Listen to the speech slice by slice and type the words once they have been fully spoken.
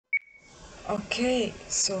اوكي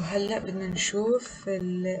هلا بدنا نشوف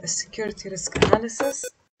السكيورتي ريسك analysis.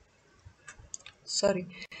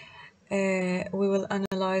 We will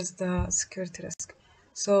analyze the security risk.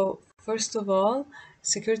 So first of all,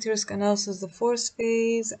 security risk analysis is the fourth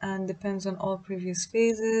phase and depends on all previous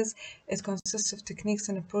phases. It consists of techniques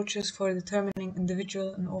and approaches for determining individual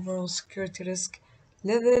and overall security risk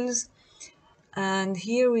levels. And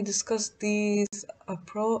here we discuss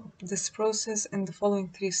this process in the following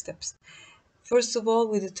 3 steps. First of all,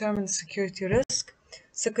 we determine the security risk.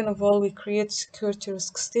 Second of all, we create security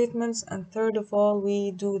risk statements. And third of all, we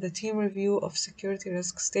do the team review of security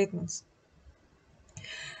risk statements.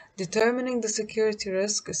 Determining the security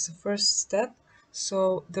risk is the first step. So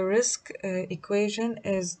the risk equation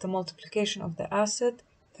is the multiplication of the asset,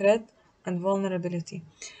 threat, and vulnerability.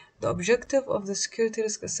 The objective of the security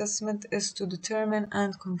risk assessment is to determine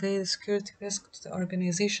and convey the security risk to the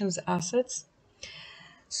organization's assets.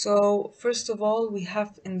 So first of all, we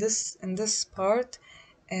have in this part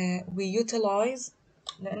we utilize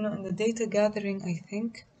لأنه in the data gathering I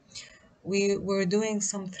think we were doing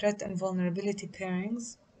some threat and vulnerability pairings,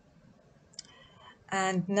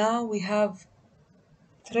 and now we have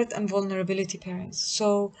threat and vulnerability pairings. So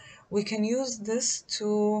we can use this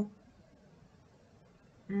to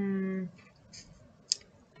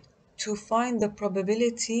find the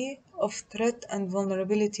probability of threat and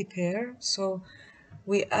vulnerability pair. So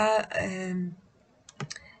we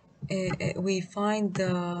find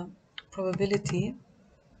the probability,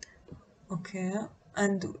 okay,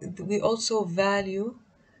 and we also value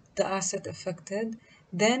the asset affected.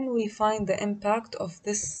 Then we find the impact of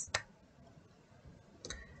this.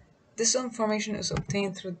 This information is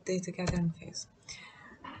obtained through the data gathering phase.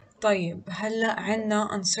 طيب هلا عنا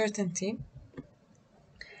uncertainty.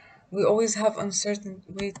 We always have uncertainty.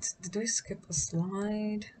 Wait, did we skip a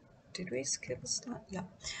slide? Yeah.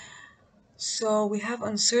 So we have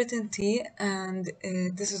uncertainty, and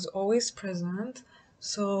this is always present.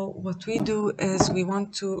 So what we do is we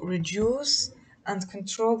want to reduce and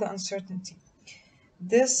control the uncertainty.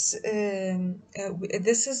 This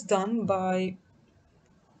is done by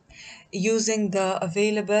using the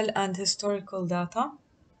available and historical data.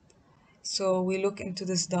 So we look into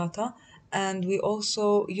this data, and we also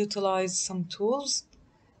utilize some tools,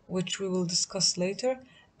 which we will discuss later,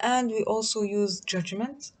 and we also use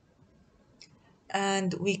judgment. And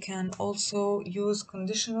we can also use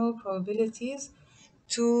conditional probabilities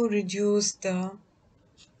to reduce the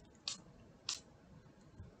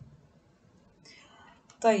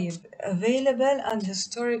available and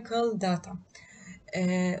historical data.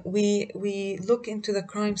 We look into the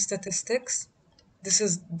crime statistics. This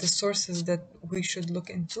is the sources that we should look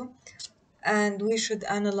into, and we should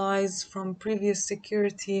analyze from previous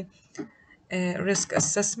security risk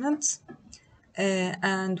assessments,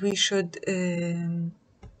 and we should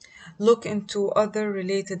look into other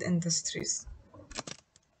related industries.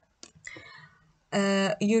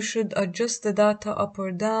 You should adjust the data up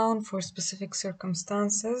or down for specific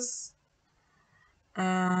circumstances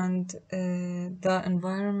and the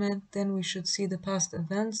environment. Then we should see the past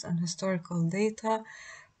events and historical data,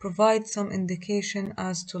 provide some indication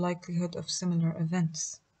as to likelihood of similar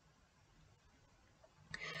events.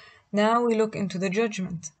 Now we look into the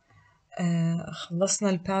judgment.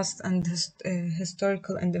 خلصنا the past and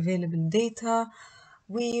historical and available data.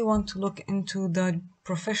 We want to look into the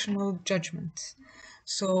professional judgment.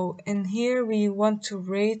 So in here we want to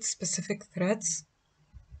rate specific threats,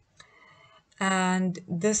 and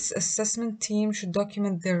this assessment team should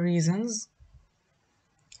document their reasons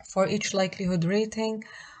for each likelihood rating.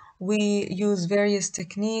 We use various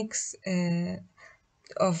techniques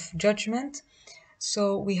of judgment. So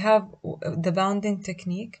we have the bounding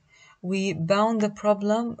technique. We bound the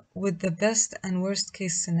problem with the best and worst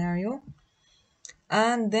case scenario,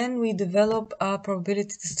 and then we develop a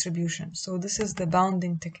probability distribution. So this is the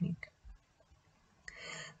bounding technique.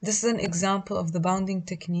 This is an example of the bounding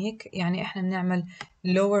technique. يعني احنا بنعمل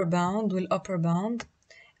lower bound وال upper bound,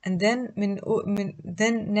 and then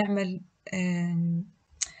then نعمل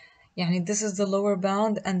يعني this is the lower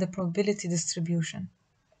bound and the probability distribution.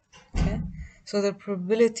 Okay, so the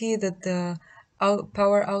probability that the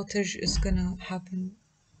power outage is gonna happen.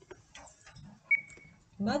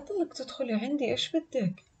 ما تضلك تدخلي عندي إيش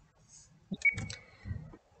بدك؟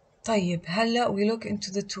 طيب هلا we look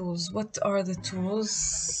into the tools. What are the tools?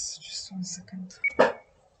 Just 1 second.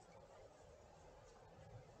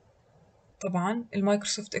 طبعا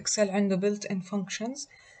المايكروسوفت اكسل عنده built in functions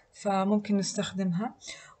فممكن نستخدمها،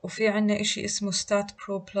 وفي عنا إشي اسمه stat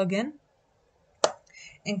pro plugin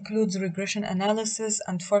includes regression analysis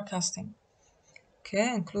and forecasting.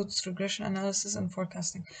 Okay, includes regression analysis and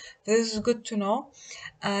forecasting. This is good to know.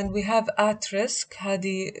 And we have at risk.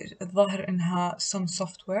 هذه الظاهر إنها some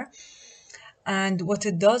software. And what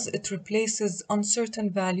it does, it replaces uncertain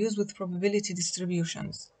values with probability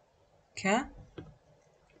distributions. Okay?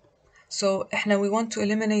 So we want to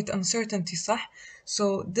eliminate uncertainty, صح?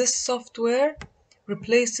 So this software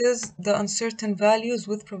replaces the uncertain values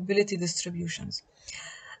with probability distributions.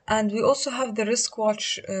 And we also have the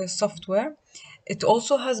RiskWatch software. It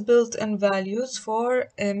also has built-in values for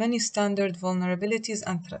many standard vulnerabilities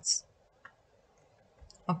and threats.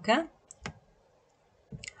 Okay.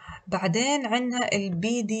 بعدين عندنا ال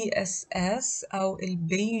BDSS أو ال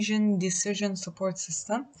Bayesian Decision Support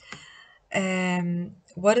System.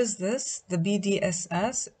 What is this? The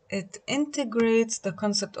BDSS. It integrates the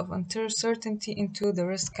concept of uncertainty into the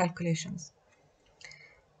risk calculations.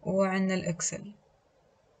 وعندنا الإكسل.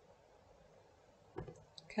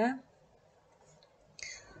 Okay.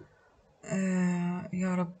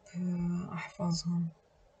 يا رب أحفظهم.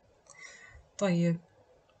 طيب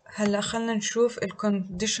هلا خلنا نشوف ال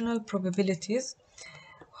conditional probabilities.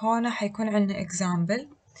 هون حيكون عندنا example.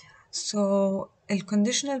 So ال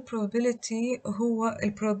conditional probability هو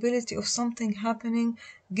ال probability of something happening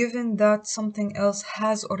given that something else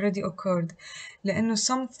has already occurred. لأنه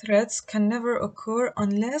some threats can never occur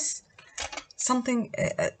unless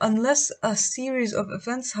unless a series of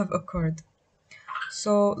events have occurred.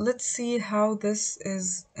 So let's see how this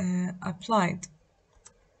is applied.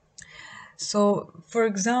 So, for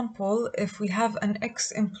example, if we have an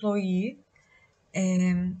ex-employee,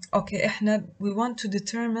 okay, we want to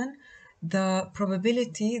determine the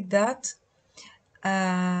probability that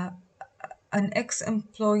an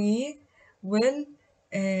ex-employee will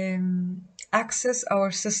access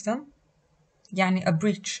our system. يعني a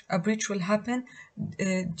breach will happen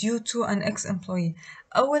due to an ex-employee.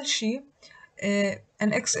 أول شيء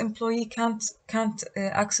an ex-employee can't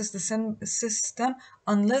access the system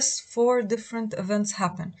unless 4 different events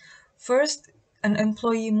happen. First, an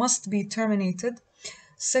employee must be terminated.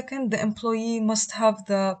 Second, the employee must have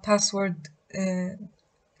the password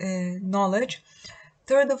knowledge.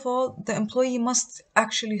 Third of all, the employee must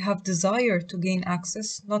actually have desire to gain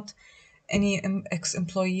access, not any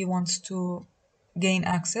ex-employee wants to gain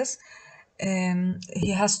access.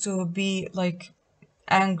 He has to be like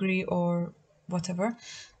angry or whatever.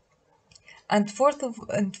 And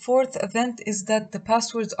fourth event is that the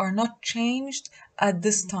passwords are not changed at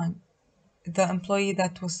this time, the employee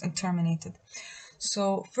that was terminated.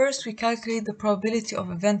 So first we calculate the probability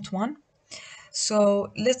of event 1.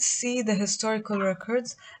 So let's see the historical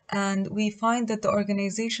records, and we find that the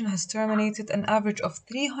organization has terminated an average of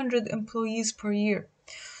 300 employees per year.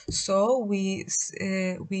 So we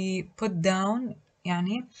put down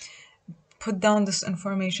this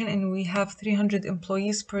information, and we have 300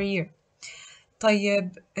 employees per year.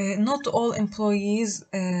 طيب, not all employees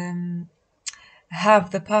have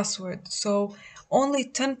the password, so only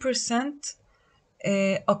 10%.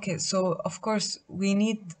 Okay, so of course we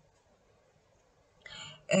need.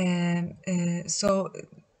 So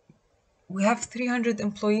we have 300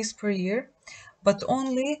 employees per year, but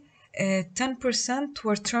only 10%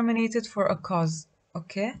 were terminated for a cause.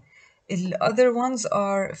 Okay, the other ones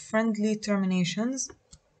are friendly terminations.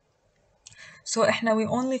 So we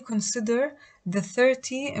only consider the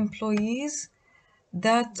 30 employees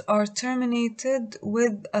that are terminated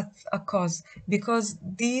with a cause, because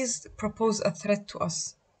these propose a threat to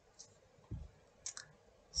us.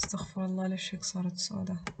 استغفر الله, ليش هيك صارت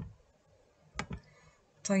سودة.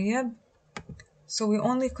 طيب, so we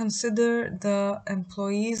only consider the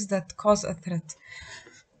employees that cause a threat.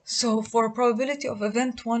 So for probability of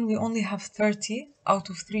event 1, we only have 30 out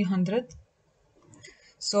of 300.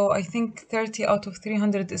 So I think 30 out of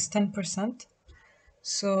 300 is 10%.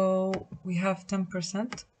 So we have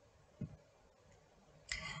 10%.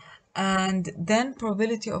 And then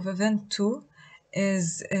probability of event 2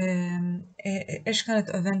 is إيش كانت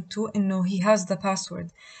event 2 إنه he has the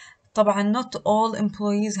password. طبعا not all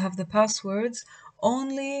employees have the passwords.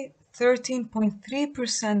 Only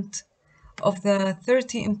 13.3% of the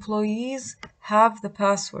 30 employees have the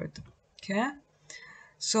password. Okay,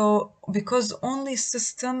 so because only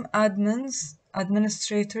system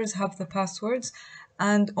administrators have the passwords,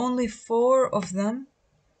 and only 4 of them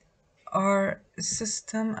are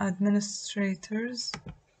system administrators.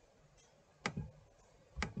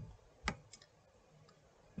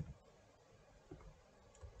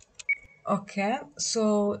 Okay,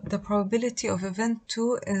 so the probability of event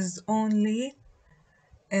 2 is only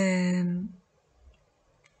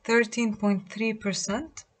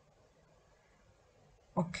 13.3%.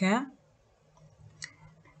 Okay.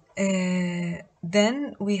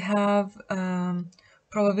 Then we have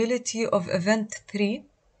probability of event 3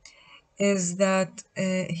 is that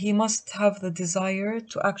he must have the desire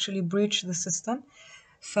to actually breach the system.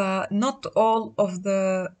 Not all of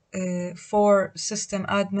the 4 system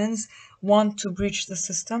admins want to breach the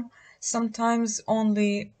system. Sometimes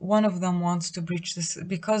only one of them wants to breach this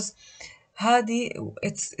because هذه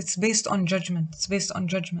it's based on judgment. It's based on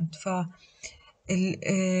judgment.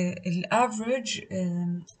 الافريج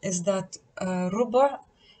is that ربع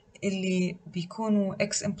اللي بيكونوا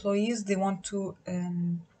ex employees they want to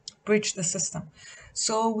breach the system.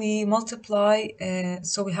 So we multiply,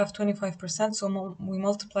 so we have 25%, so we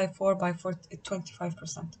multiply 4 by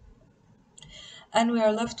 25%. And we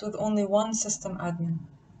are left with only one system admin.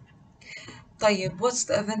 طيب, what's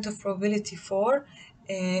the event of probability 4?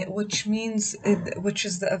 Which means, which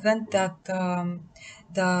is the event that the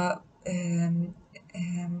um,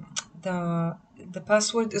 um, the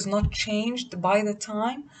password is not changed by the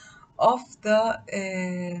time of the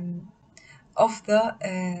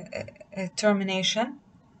termination.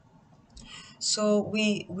 So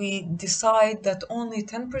we decide that only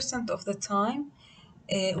 10% of the time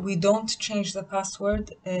we don't change the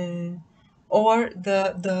password, or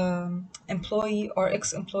the employee or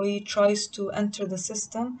ex-employee tries to enter the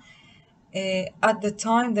system at the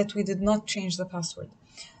time that we did not change the password.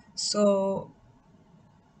 So,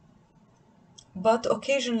 but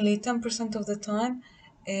occasionally 10% of the time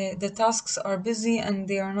the tasks are busy and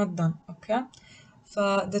they are not done, okay?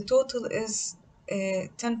 The total is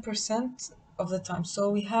 10% of the time.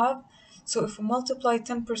 So if we multiply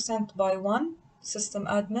 10% by 1 system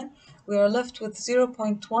admin, we are left with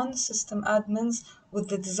 0.1 system admins with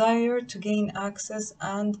the desire to gain access,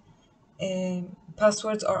 and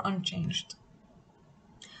passwords are unchanged.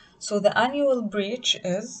 So the annual breach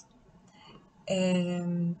is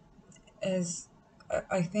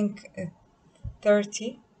I think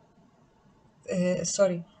 30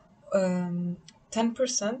 sorry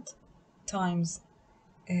 10% times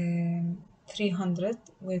 300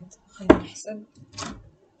 with خلينا نحسب.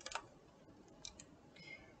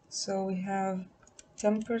 So we have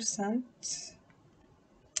 10%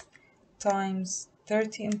 times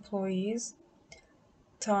 30 employees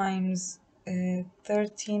times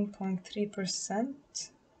 13.3%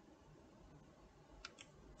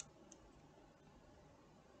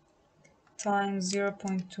 times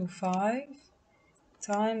 0.25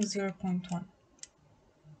 times 0.1.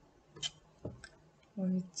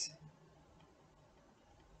 Wait.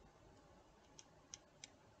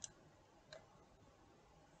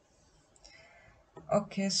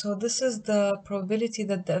 Okay, so this is the probability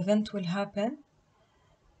that the event will happen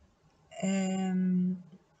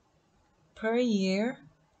per year.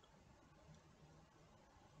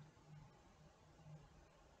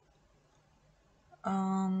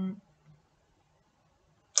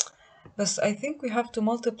 But I think we have to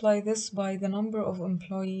multiply this by the number of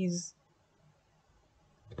employees.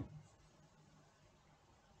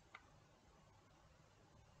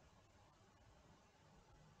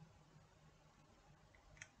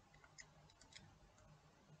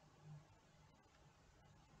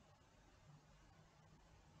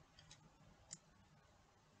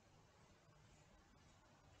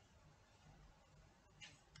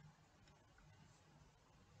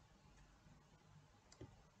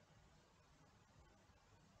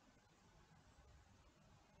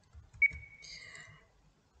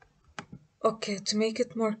 Okay, to make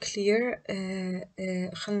it more clear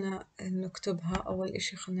خلنا نكتبها. أول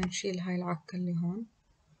إشي خلنا نشيل هاي العكة اللي هون.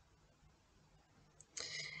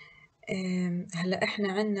 هلا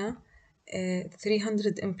إحنا عنا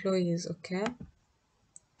 300 employees, okay?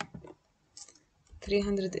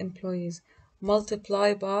 300 employees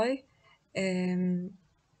multiply by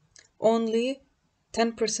only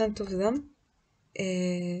 10% of them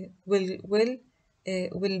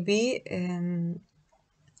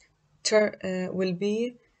will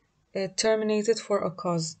be terminated for a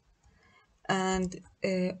cause, and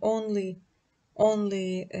only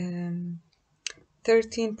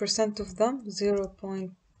 13% of them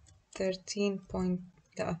 0.13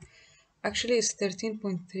 لا actually it's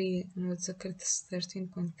 13.3. أنا بتذكر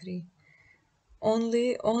 13.3.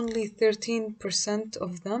 Only 13%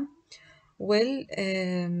 of them will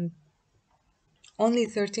only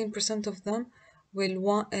 13% of them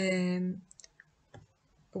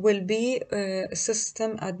will be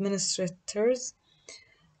system administrators,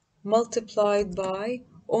 multiplied by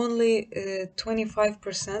only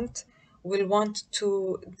 25%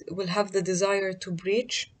 will have the desire to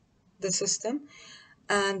breach the system,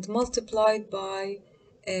 and multiplied by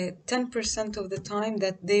 10% of the time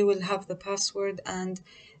that they will have the password and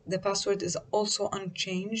the password is also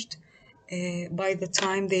unchanged. by the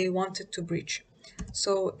time they wanted to breach.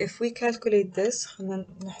 So if we calculate this خلينا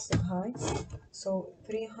نحسب هاي. So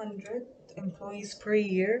 300 employees per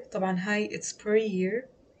year. طبعا هاي it's per year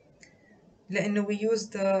لأنه we use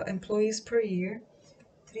the employees per year.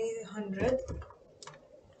 300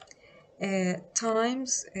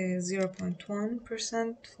 times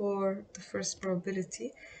 0.1% for the first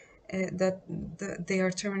probability that they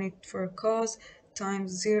are terminated for a cause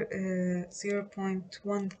times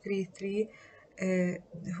 0.133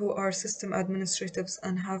 who are system administrators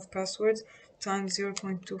and have passwords times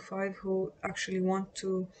 0.25 who actually want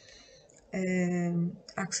to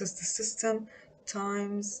access the system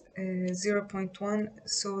times 0.1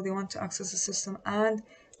 so they want to access the system and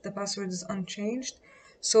the password is unchanged,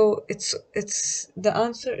 so it's the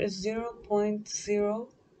answer is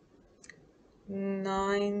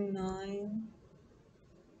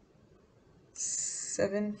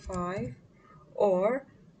 0.09975 or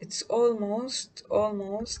it's almost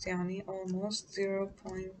يعني almost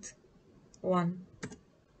 0.1.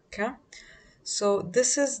 okay, so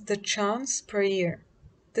this is the chance per year.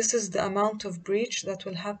 This is the amount of breach that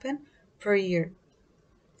will happen per year.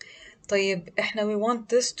 طيب احنا we want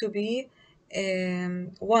this to be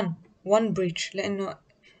one breach لأنه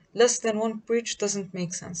less than one breach doesn't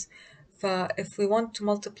make sense. If we want to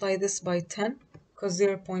multiply this by 10 because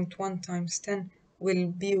 0.1 times 10 will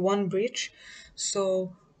be one breach,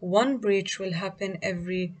 so one breach will happen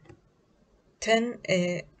every 10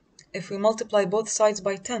 if we multiply both sides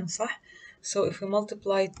by 10 صح? So if we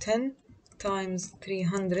multiply 10 times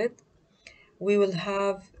 300 we will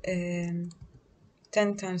have 10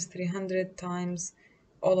 times 300 times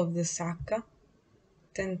all of this عكا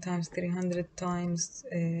 10 times 300 times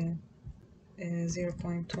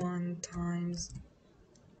 0.1 times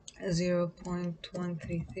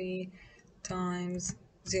 0.133 times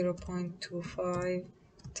 0.25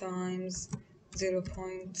 times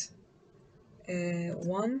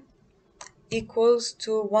 0.1 equals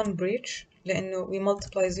to one breach لأنه we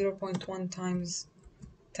multiply 0.1 times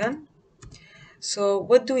 10. So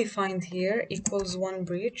what do we find here equals one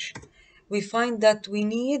breach? We find that we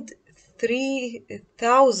need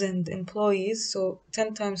 3,000 employees, so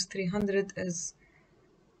 10 times 300 is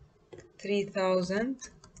 3,000.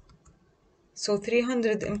 So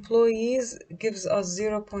 300 employees gives us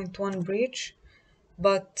 0.1 breach,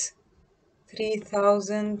 but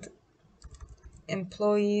 3,000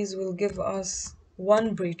 employees will give us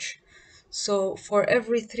one breach. So for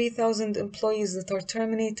every 3,000 employees that are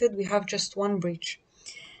terminated, we have just one breach.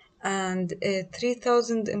 And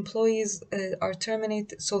 3,000 employees are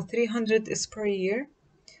terminated, so 300 is per year.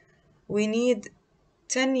 We need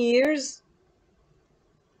 10 years.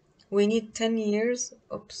 We need 10 years.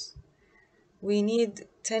 Oops. We need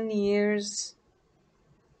 10 years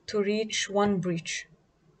to reach one breach.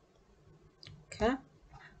 Okay.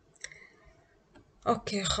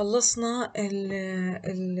 Okay, خلصنا ال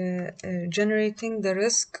generating the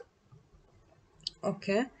risk.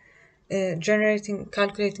 Okay.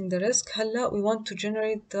 Calculating the risk. هلا we want to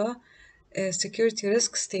generate the security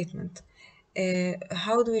risk statement.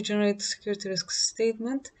 How do we generate the security risk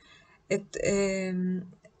statement?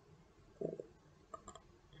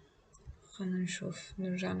 خلينا نشوف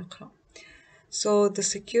نرجع نقرأ. So the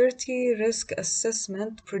security risk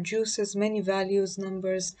assessment produces many values,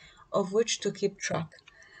 numbers of which to keep track.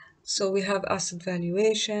 So we have asset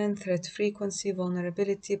valuation, threat frequency,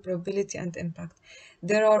 vulnerability, probability, and impact.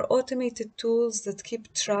 There are automated tools that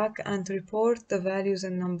keep track and report the values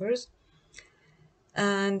and numbers.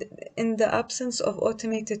 And in the absence of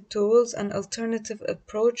automated tools, an alternative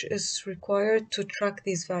approach is required to track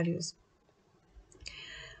these values.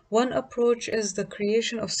 One approach is the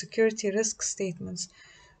creation of security risk statements.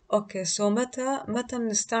 Okay, so متى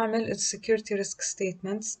بنستعمل security risk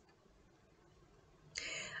statements؟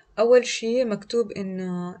 أول شيء مكتوب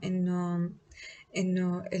إنه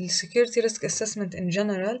ال security risk assessment in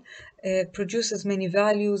general produces many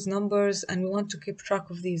values, numbers, and we want to keep track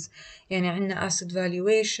of these. يعني عندنا asset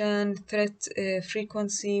valuation, threat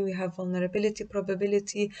frequency, we have vulnerability,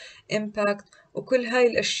 probability, impact, وكل هاي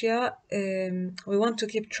الأشياء we want to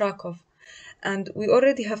keep track of. And we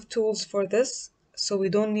already have tools for this, so we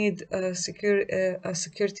don't need a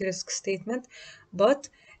security risk statement, but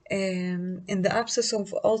in the absence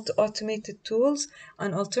of automated tools,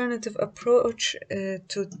 an alternative approach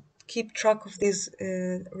to keep track of these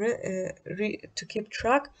to keep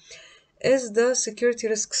track is the security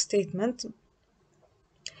risk statement.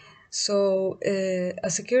 So a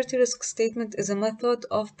security risk statement is a method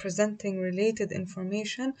of presenting related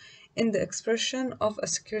information in the expression of a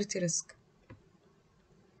security risk.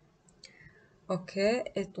 Okay,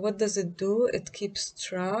 what does it do? It keeps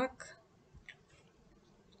track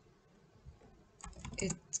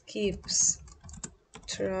keeps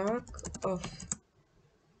track of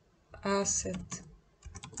asset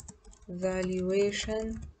valuation,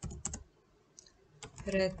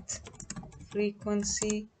 threat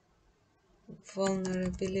frequency,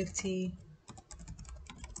 vulnerability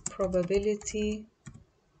probability,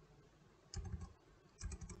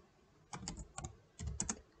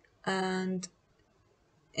 and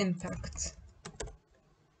impact.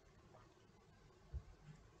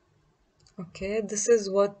 Okay, this is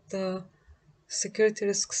what the security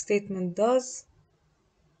risk statement does.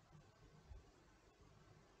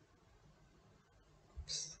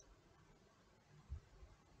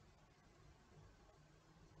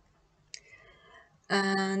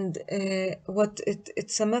 And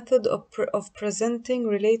it's a method of presenting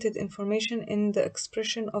related information in the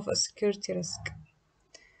expression of a security risk.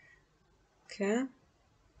 Okay.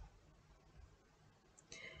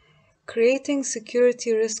 Creating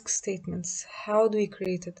security risk statements. How do we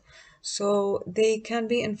create it? So they can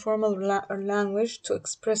be informal language to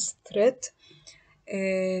express threat,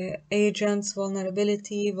 agents,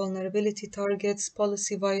 vulnerability targets,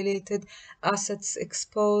 policy violated, assets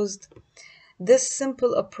exposed. This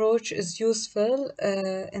simple approach is useful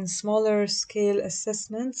in smaller scale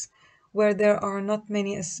assessments where there are not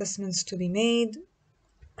many assessments to be made.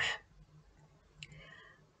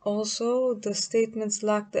 Also, the statements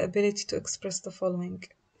lack the ability to express the following.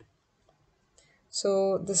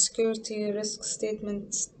 So the security risk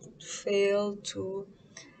statements fail to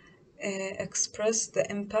express the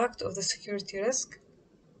impact of the security risk,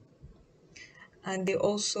 and they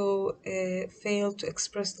also fail to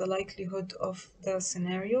express the likelihood of the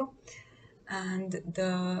scenario and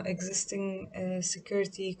the existing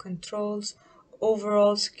security controls,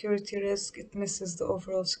 overall security risk, it misses the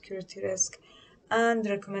overall security risk, and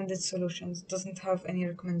recommended solutions, doesn't have any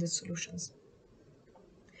recommended solutions.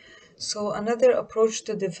 So another approach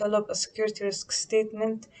to develop a security risk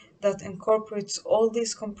statement that incorporates all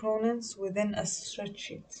these components within a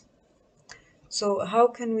spreadsheet. So how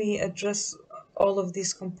can we address all of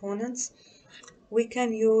these components? We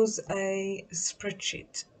can use a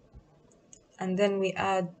spreadsheet, and then we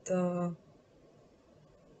add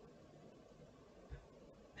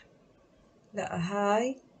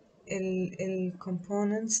هاي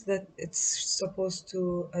components that it's supposed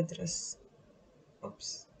to address.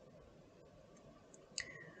 Oops.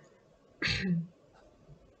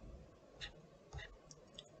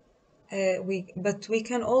 But we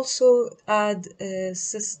can also add a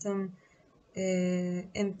system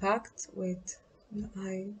impact. Wait,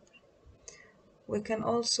 we can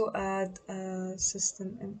also add a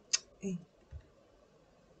system.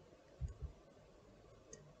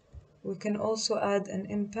 We can also add an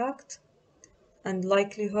impact and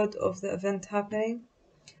likelihood of the event happening,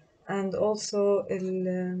 and also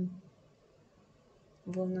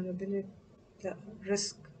vulnerability,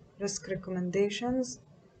 risk recommendations.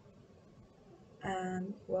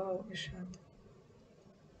 And wow, إيش هذا؟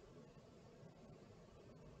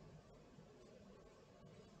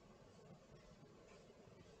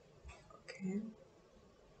 Okay,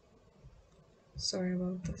 sorry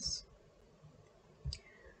about this.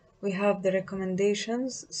 We have the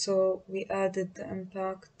recommendations, so we added the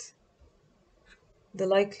impact,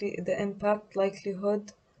 the impact,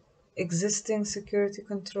 likelihood, existing security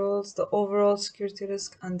controls, the overall security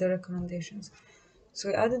risk, and the recommendations. So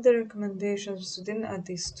we added the recommendations, we didn't add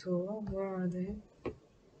these two. Where are they?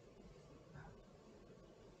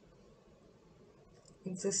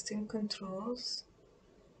 Existing controls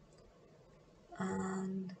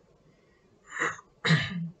and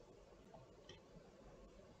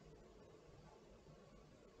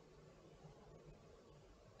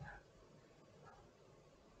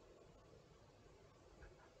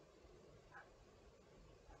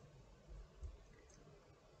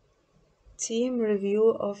team review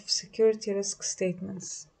of security risk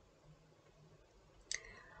statements.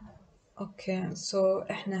 اوكي سو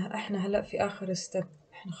احنا هلا في اخر ستيب،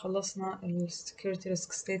 احنا خلصنا السكيورتي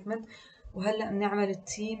ريسك ستيتمنت وهلا بنعمل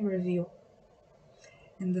التيم ريفيو.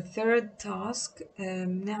 In the third task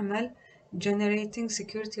بنعمل generating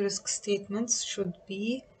security risk statements should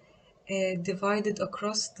be divided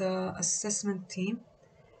across the assessment team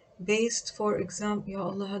based for example. يا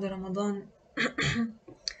الله هذا رمضان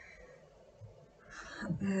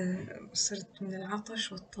صرت من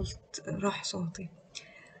العطش بطلت راح صوتي.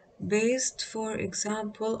 Based for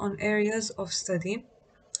example on areas of study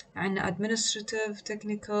and administrative,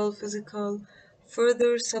 technical, physical.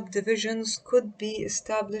 Further subdivisions could be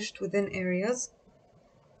established within areas.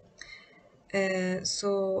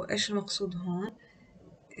 So إيش المقصود هون؟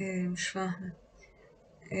 مش فاهمة.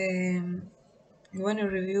 when a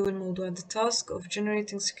review الموضوع, the task of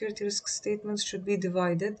generating security risk statements should be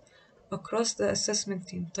divided across the assessment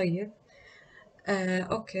team. طيب.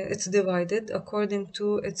 Okay, it's divided according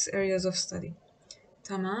to its areas of study.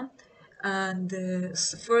 تمام. And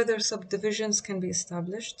further subdivisions can be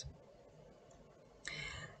established.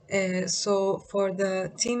 So for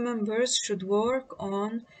the team members should work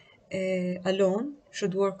alone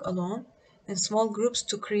in small groups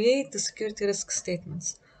to create the security risk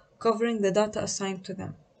statements, covering the data assigned to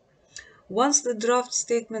them. Once the draft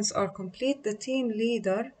statements are complete, the team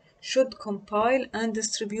leader should compile and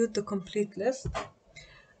distribute the complete list.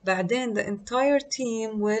 بعدين the entire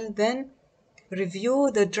team will then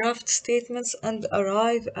review the draft statements and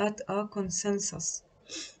arrive at a consensus.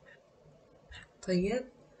 طيب.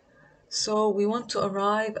 So we want to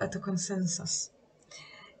arrive at a consensus.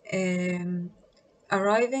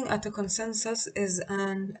 Arriving at a consensus is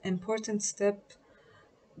an important step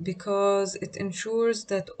because it ensures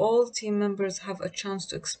that all team members have a chance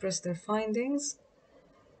to express their findings,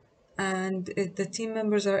 and the team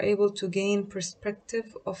members are able to gain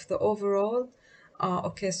perspective of the overall.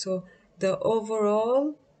 So the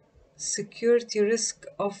overall security risk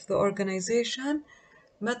of the organization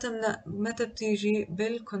متى بتيجي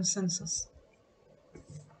بالconsensus.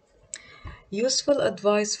 Useful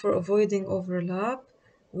advice for avoiding overlap: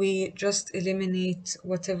 we just eliminate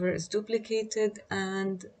whatever is duplicated,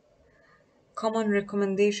 and common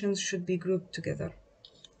recommendations should be grouped together.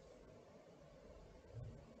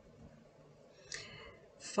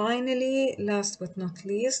 Finally, last but not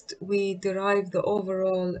least, we derive the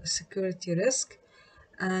overall security risk,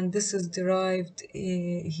 and this is derived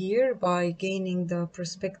here by gaining the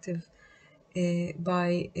perspective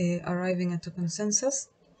by arriving at a consensus.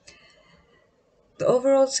 The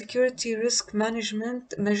overall security risk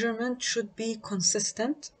management measurement should be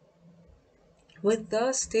consistent with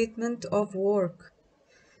the statement of work.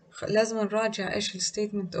 لازم نراجع إيش ال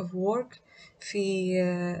statement of work في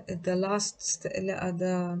the last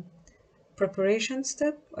the preparation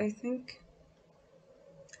step, I think.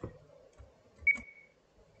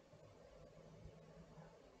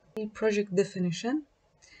 Project definition.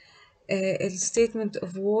 A statement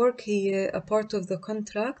of work هي a part of the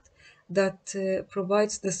contract that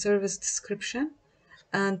provides the service description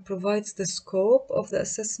and provides the scope of the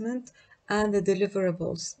assessment and the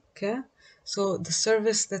deliverables. Okay, so the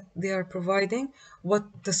service that they are providing, what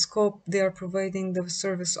the scope they are providing the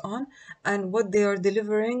service on, and what they are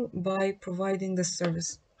delivering by providing the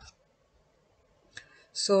service.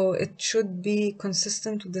 So it should be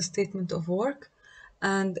consistent with the statement of work.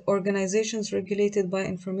 And organizations regulated by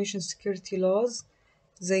information security laws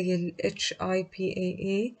زي ال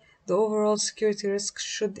HIPAA, the overall security risk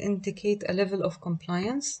should indicate a level of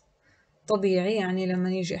compliance. طبيعي يعني لما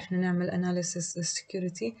نيجي احنا نعمل analysis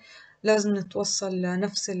للsecurity لازم نتوصل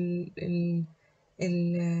لنفس ال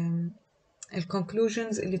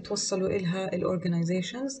conclusions اللي توصلوا إلها ال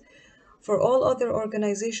organizations. For all other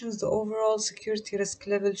organizations, the overall security risk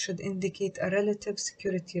level should indicate a relative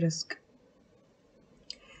security risk.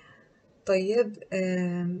 طيب,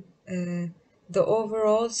 the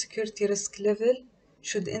overall security risk level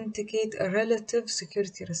should indicate a relative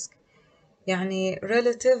security risk. يعني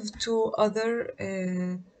relative to other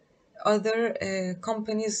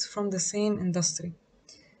companies from the same industry.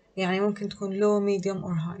 يعني ممكن تكون low, medium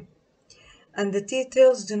or high. And the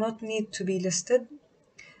details do not need to be listed.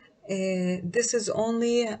 This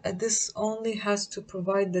only has to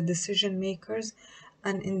provide the decision makers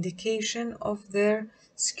an indication of their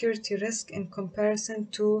security risk in comparison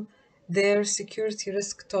to their security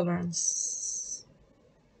risk tolerance.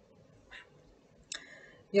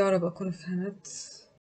 يا رب أكون فهمت.